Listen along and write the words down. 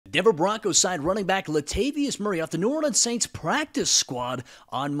Denver Broncos signed running back Latavius Murray off the New Orleans Saints practice squad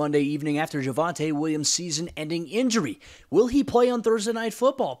on Monday evening after Javonte Williams' season-ending injury. Will he play on Thursday Night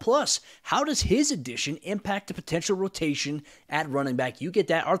Football? Plus, how does his addition impact the potential rotation at running back? You get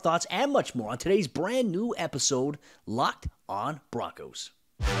that, our thoughts, and much more on today's brand new episode, Locked on Broncos.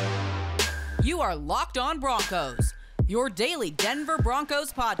 You are Locked on Broncos, your daily Denver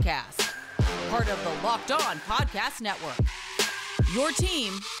Broncos podcast. Part of the Locked on Podcast Network. Your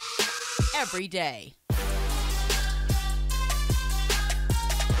team every day.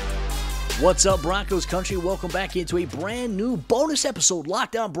 What's up, Broncos country? Welcome back into a brand new bonus episode,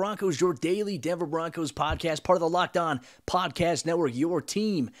 Locked on Broncos, your daily Denver Broncos podcast, part of the Locked on Podcast Network, your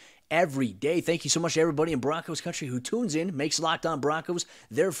team every day. Thank you so much to everybody in Broncos country who tunes in, makes Locked on Broncos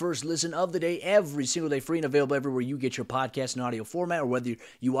their first listen of the day, every single day, free and available everywhere you get your podcast in audio format, or whether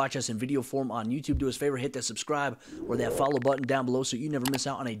you watch us in video form on YouTube. Do us a favor, hit that subscribe or that follow button down below so you never miss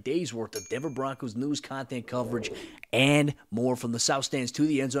out on a day's worth of Denver Broncos news, content, coverage, and more from the South Stands to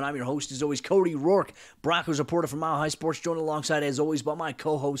the end zone. I'm your host, as always, Cody Roark, Broncos reporter from Mile High Sports, joined alongside, as always, by my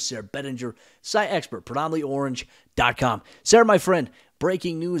co-host, Sayre Bedinger, site expert, predominantlyorange.com. Sayre, my friend,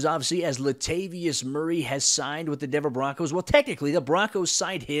 breaking news, obviously, as Latavius Murray has signed with the Denver Broncos. Well, technically, the Broncos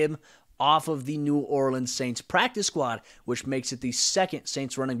signed him off of the New Orleans Saints practice squad, which makes it the second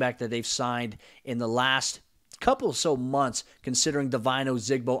Saints running back that they've signed in the last couple or so months, considering Devine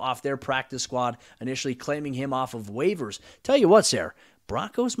Ozigbo off their practice squad, initially claiming him off of waivers. Tell you what, Sayre,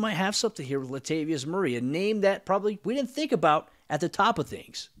 Broncos might have something here with Latavius Murray, a name that probably we didn't think about at the top of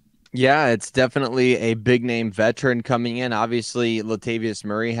things. Yeah, it's definitely a big-name veteran coming in. Obviously, Latavius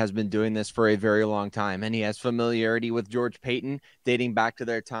Murray has been doing this for a very long time, and he has familiarity with George Paton, dating back to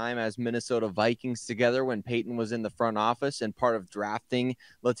their time as Minnesota Vikings together when Paton was in the front office and part of drafting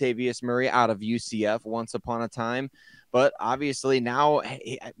Latavius Murray out of UCF once upon a time. But obviously now,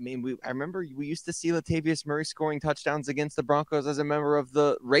 I remember we used to see Latavius Murray scoring touchdowns against the Broncos as a member of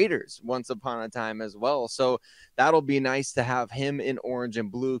the Raiders once upon a time as well. So that'll be nice to have him in orange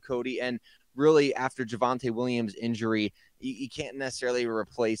and blue, Cody. And really, after Javonte Williams' injury, you can't necessarily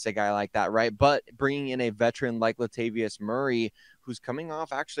replace a guy like that, right? But bringing in a veteran like Latavius Murray, who's coming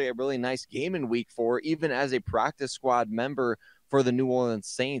off actually a really nice game in week 4, even as a practice squad member for the New Orleans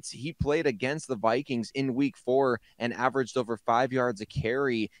Saints. He played against the Vikings in week 4 and averaged over 5 yards a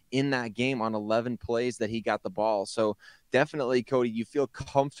carry in that game on 11 plays that he got the ball. So definitely, Cody, you feel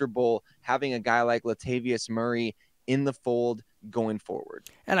comfortable having a guy like Latavius Murray in the fold going forward.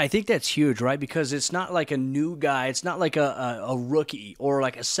 And I think that's huge, right? Because it's not like a new guy. It's not like a rookie or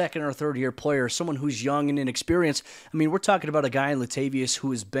like a second or third year player, someone who's young and inexperienced. I mean, we're talking about a guy in Latavius who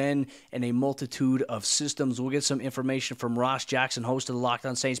has been in a multitude of systems. We'll get some information from Ross Jackson, host of the Locked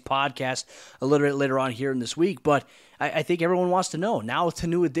on Saints podcast, a little bit later on here in this week. But I think everyone wants to know. Now it's a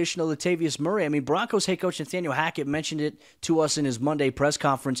new addition of Latavius Murray. I mean, Broncos head coach Nathaniel Hackett mentioned it to us in his Monday press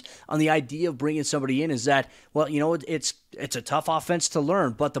conference on the idea of bringing somebody in is that, well, you know, it's a tough offense to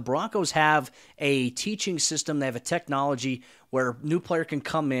learn, but the Broncos have a teaching system. They have a technology where a new player can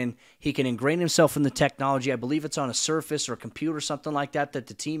come in, he can ingrain himself in the technology. I believe it's on a Surface or a computer, something like that, that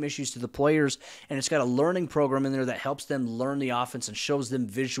the team issues to the players, and it's got a learning program in there that helps them learn the offense and shows them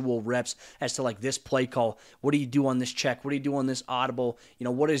visual reps as to like this play call. What do you do on this check? What do you do on this audible? You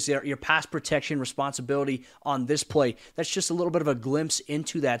know, what is your pass protection responsibility on this play? That's just a little bit of a glimpse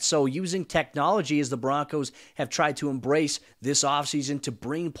into that. So using technology, as the Broncos have tried to embrace this offseason to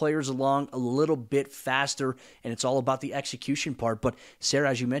bring players along a little bit faster, and it's all about the execution part. But Sayre,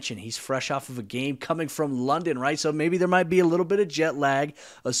 as you mentioned, he's fresh off of a game coming from London, right? So maybe there might be a little bit of jet lag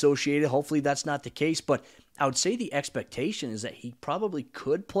associated. Hopefully that's not the case, but I would say the expectation is that he probably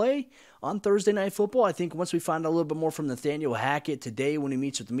could play on Thursday Night Football. I think once we find out a little bit more from Nathaniel Hackett today when he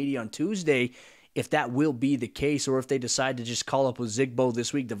meets with the media on Tuesday, if that will be the case, or if they decide to just call up with Ozigbo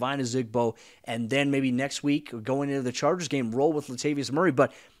this week, Devine Ozigbo, and then maybe next week, going into the Chargers game, roll with Latavius Murray.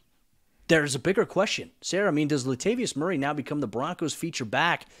 But there's a bigger question. Sayre, I mean, does Latavius Murray now become the Broncos feature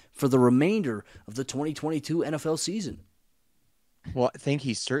back for the remainder of the 2022 NFL season? Well, I think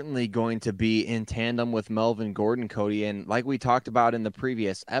he's certainly going to be in tandem with Melvin Gordon, Cody. And like we talked about in the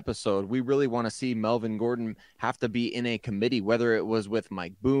previous episode, we really want to see Melvin Gordon have to be in a committee, whether it was with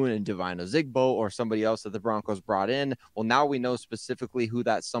Mike Boone and Devine Ozigbo or somebody else that the Broncos brought in. Well, now we know specifically who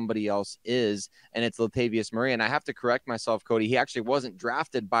that somebody else is, and it's Latavius Murray. And I have to correct myself, Cody. He actually wasn't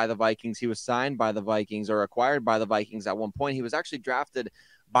drafted by the Vikings. He was signed by the Vikings or acquired by the Vikings at one point. He was actually drafted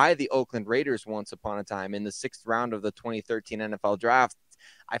by the Oakland Raiders once upon a time in the 6th round of the 2013 NFL draft.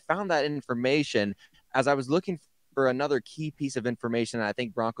 I found that information as I was looking for another key piece of information that I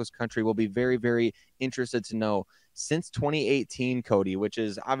think Broncos country will be very, very interested to know. Since 2018, Cody, which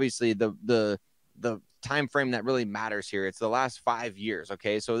is obviously the time frame that really matters here. It's the last 5 years.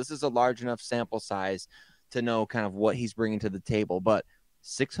 Okay. So this is a large enough sample size to know kind of what he's bringing to the table, but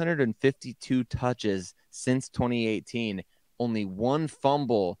 652 touches since 2018, only one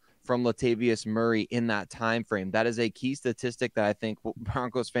fumble from Latavius Murray in that time frame. That is a key statistic that I think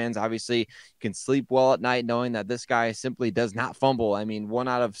Broncos fans obviously can sleep well at night knowing that this guy simply does not fumble. I mean, 1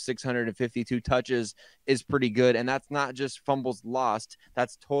 out of 652 touches is pretty good, and that's not just fumbles lost,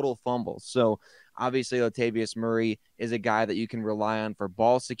 that's total fumbles. So obviously Latavius Murray is a guy that you can rely on for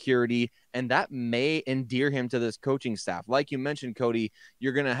ball security, and that may endear him to this coaching staff. Like you mentioned, Cody,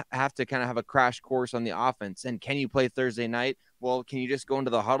 you're going to have to kind of have a crash course on the offense. And can you play Thursday night? Well, can you just go into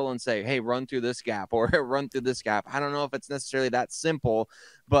the huddle and say, hey, run through this gap or run through this gap? I don't know if it's necessarily that simple,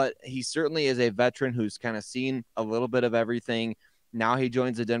 but he certainly is a veteran who's kind of seen a little bit of everything. Now he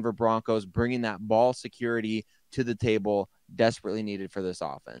joins the Denver Broncos, bringing that ball security to the table, desperately needed for this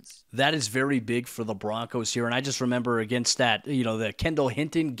offense. That is very big for the Broncos here. And I just remember against that, the Kendall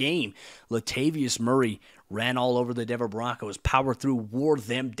Hinton game, Latavius Murray ran all over the Denver Broncos, powered through, wore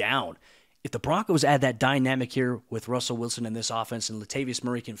them down. If the Broncos add that dynamic here with Russell Wilson in this offense and Latavius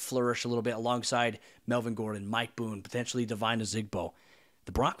Murray can flourish a little bit alongside Melvin Gordon, Mike Boone, potentially Divine Azigbo,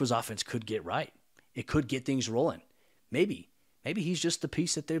 the Broncos offense could get right. It could get things rolling. Maybe he's just the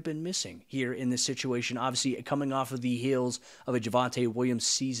piece that they've been missing here in this situation, obviously coming off of the heels of a Javonte Williams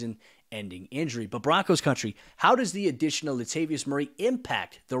season-ending injury. But Broncos country, how does the addition of Latavius Murray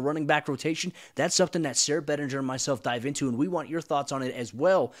impact the running back rotation? That's something that Sayre, Bedinger, and myself dive into, and we want your thoughts on it as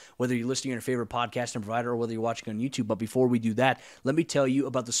well, whether you're listening on your favorite podcast and provider or whether you're watching on YouTube. But before we do that, let me tell you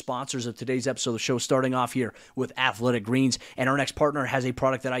about the sponsors of today's episode of the show, starting off here with Athletic Greens. And our next partner has a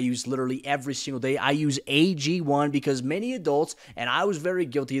product that I use literally every single day. I use AG1 because many adults, and I was very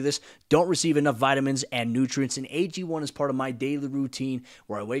guilty of this, don't receive enough vitamins and nutrients. And AG1 is part of my daily routine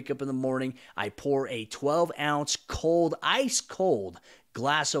where I wake up in the morning, I pour a 12-ounce cold, ice cold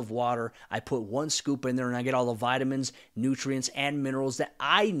glass of water. I put 1 scoop in there and I get all the vitamins, nutrients, and minerals that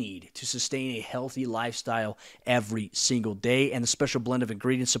I need to sustain a healthy lifestyle every single day. And the special blend of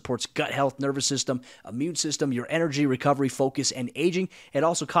ingredients supports gut health, nervous system, immune system, your energy, recovery, focus, and aging. It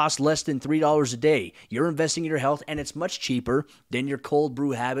also costs less than $3 a day. You're investing in your health, and it's much cheaper than your cold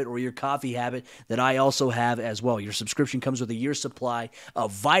brew habit or your coffee habit that I also have as well. Your subscription comes with a year's supply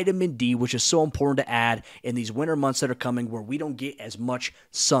of vitamin D, which is so important to add in these winter months that are coming where we don't get as much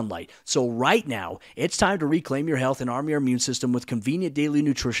sunlight. So right now, it's time to reclaim your health and arm your immune system with convenient daily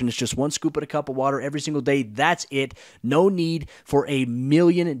nutrition. It's just 1 scoop in a cup of water every single day. That's it. No need for a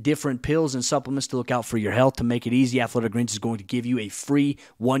million different pills and supplements to look out for your health. To make it easy, Athletic Greens is going to give you a free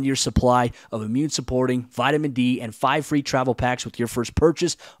 1-year supply of immune-supporting vitamin D and 5 free travel packs with your first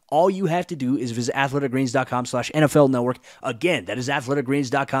purchase. All you have to do is visit athleticgreens.com/NFL Network. Again, that is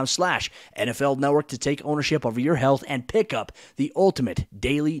athleticgreens.com/NFL Network to take ownership over your health and pick up the ultimate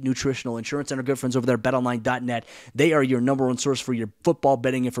daily nutritional insurance. And our good friends over there at BetOnline.net, they are your number 1 source for your football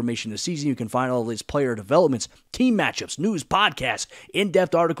betting information this season. You can find all of these player developments, team matchups, news, podcasts,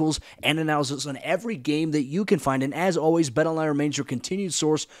 in-depth articles, and analysis on every game that you can find. And as always, BetOnline remains your continued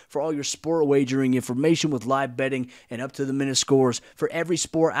source for all your sport wagering information with live betting and up-to-the-minute scores for every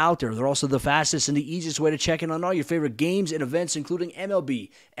sport out there. They're also the fastest and the easiest way to check in on all your favorite games and events, including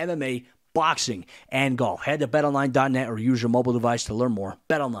MLB, MMA, boxing, and golf. Head to betonline.net or use your mobile device to learn more.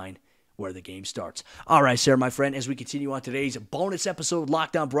 BetOnline, where the game starts. All right, Sayre, my friend, as we continue on today's bonus episode,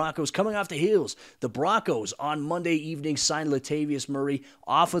 Lockdown Broncos, coming off the heels, the Broncos on Monday evening signed Latavius Murray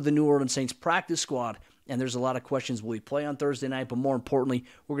off of the New Orleans Saints practice squad. And there's a lot of questions. Will he play on Thursday night? But more importantly,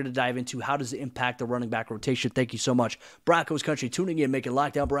 we're going to dive into how does it impact the running back rotation. Thank you so much, Broncos country, tuning in, making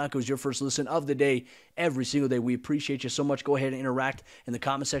Lockdown Broncos your first listen of the day every single day. We appreciate you so much. Go ahead and interact in the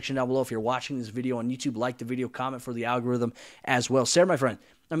comment section down below. If you're watching this video on YouTube, like the video, comment for the algorithm as well. Sayre, my friend,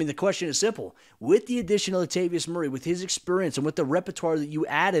 I mean, the question is simple. With the addition of Latavius Murray, with his experience and with the repertoire that you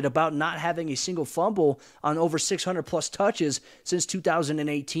added about not having a single fumble on over 600-plus touches since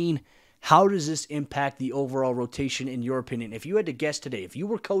 2018, how does this impact the overall rotation in your opinion? If you had to guess today, if you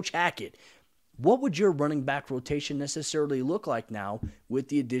were Coach Hackett, what would your running back rotation necessarily look like now with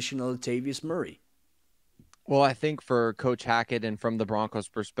the addition of Latavius Murray? Well, I think for Coach Hackett and from the Broncos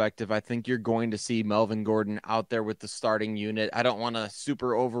perspective, I think you're going to see Melvin Gordon out there with the starting unit. I don't want to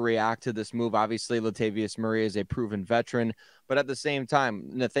super overreact to this move. Obviously, Latavius Murray is a proven veteran, but at the same time,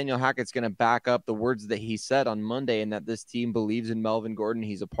 Nathaniel Hackett's going to back up the words that he said on Monday and that this team believes in Melvin Gordon.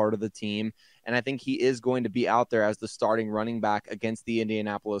 He's a part of the team, and I think he is going to be out there as the starting running back against the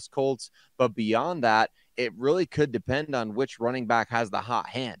Indianapolis Colts. But beyond that, it really could depend on which running back has the hot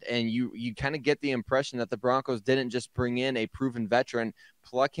hand. And you kind of get the impression that the Broncos didn't just bring in a proven veteran,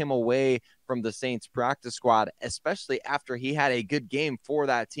 pluck him away from the Saints practice squad, especially after he had a good game for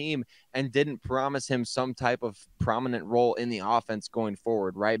that team and didn't promise him some type of prominent role in the offense going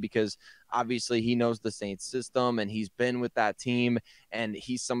forward, right? Because obviously he knows the Saints system and he's been with that team and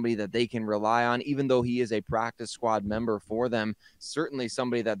he's somebody that they can rely on, even though he is a practice squad member for them, certainly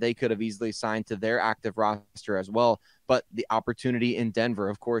somebody that they could have easily signed to their active roster as well. But the opportunity in Denver,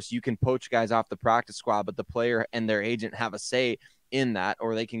 of course, you can poach guys off the practice squad, but the player and their agent have a say in that,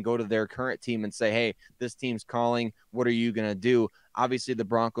 or they can go to their current team and say, hey, this team's calling. What are you going to do? Obviously, the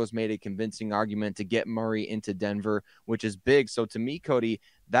Broncos made a convincing argument to get Murray into Denver, which is big. So to me, Cody,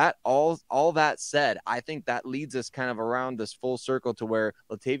 that all that said, I think that leads us kind of around this full circle to where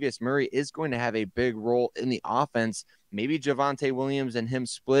Latavius Murray is going to have a big role in the offense. Maybe Javonte Williams and him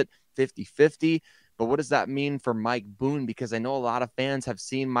split 50-50. But what does that mean for Mike Boone? Because I know a lot of fans have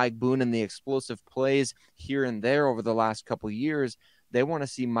seen Mike Boone in the explosive plays here and there over the last couple of years. They want to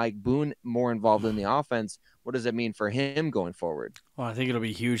see Mike Boone more involved in the offense. What does it mean for him going forward? Well, I think it'll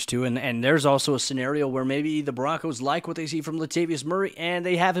be huge, too. And there's also a scenario where maybe the Broncos like what they see from Latavius Murray, and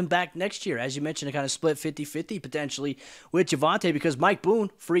they have him back next year. As you mentioned, a kind of split 50-50 potentially with Javonte, because Mike Boone,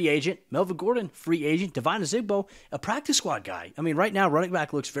 free agent. Melvin Gordon, free agent. Devine Ozigbo, a practice squad guy. I mean, right now, running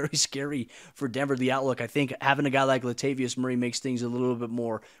back looks very scary for Denver, the outlook. I think having a guy like Latavius Murray makes things a little bit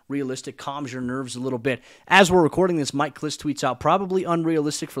more realistic, calms your nerves a little bit. As we're recording this, Mike Kliss tweets out, probably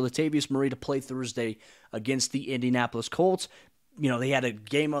unrealistic for Latavius Murray to play Thursday against the Indianapolis Colts. You know, they had a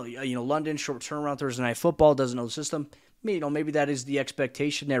game, London, short turnaround Thursday Night Football, doesn't know the system. Maybe that is the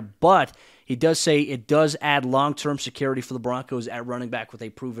expectation there. But he does say it does add long-term security for the Broncos at running back with a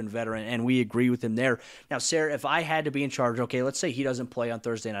proven veteran, and we agree with him there. Now, Sayre, if I had to be in charge, okay, let's say he doesn't play on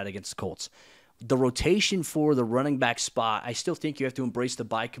Thursday night against the Colts. The rotation for the running back spot, I still think you have to embrace the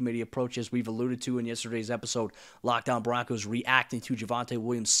by committee approach, as we've alluded to in yesterday's episode. Lockdown Broncos reacting to Javonte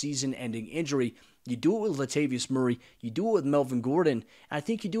Williams' season-ending injury. You do it with Latavius Murray. You do it with Melvin Gordon. And I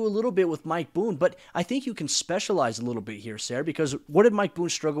think you do a little bit with Mike Boone. But I think you can specialize a little bit here, Sayre, because what did Mike Boone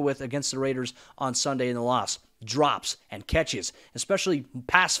struggle with against the Raiders on Sunday in the loss? Drops and catches, especially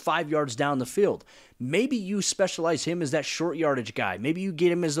past 5 yards down the field. Maybe you specialize him as that short yardage guy. Maybe you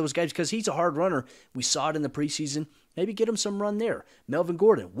get him as those guys because he's a hard runner. We saw it in the preseason. Maybe get him some run there. Melvin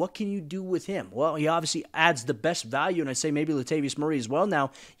Gordon, what can you do with him? Well, he obviously adds the best value, and I say maybe Latavius Murray as well.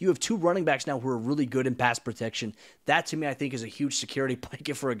 Now, you have two running backs now who are really good in pass protection. That, to me, I think is a huge security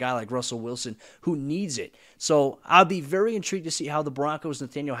blanket for a guy like Russell Wilson who needs it. So I'll be very intrigued to see how the Broncos,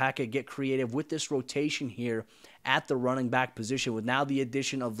 Nathaniel Hackett, get creative with this rotation here at the running back position, with now the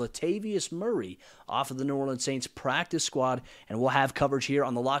addition of Latavius Murray off of the New Orleans Saints practice squad. And we'll have coverage here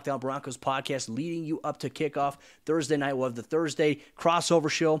on the Lockdown Broncos podcast leading you up to kickoff Thursday night. We'll have the Thursday crossover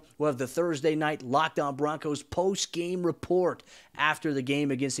show. We'll have the Thursday night Lockdown Broncos post-game report after the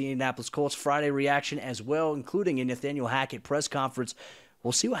game against the Indianapolis Colts. Friday reaction as well, including a Nathaniel Hackett press conference.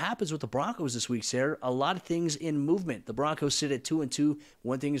 We'll see what happens with the Broncos this week, Sayre. A lot of things in movement. The Broncos sit at 2-2.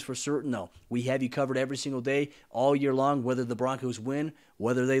 One thing is for certain, though. We have you covered every single day, all year long, whether the Broncos win,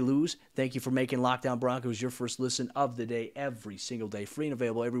 whether they lose. Thank you for making Lockdown Broncos your first listen of the day every single day. Free and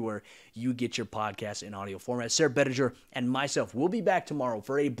available everywhere you get your podcasts in audio format. Sayre Bedinger and myself will be back tomorrow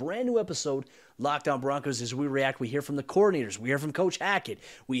for a brand new episode, Lockdown Broncos, as we react. We hear from the coordinators. We hear from Coach Hackett.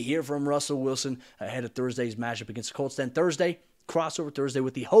 We hear from Russell Wilson ahead of Thursday's matchup against the Colts. Then Thursday, crossover Thursday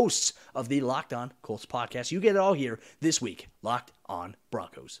with the hosts of the Locked On Colts podcast. You get it all here this week. Locked On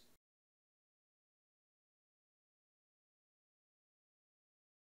Broncos.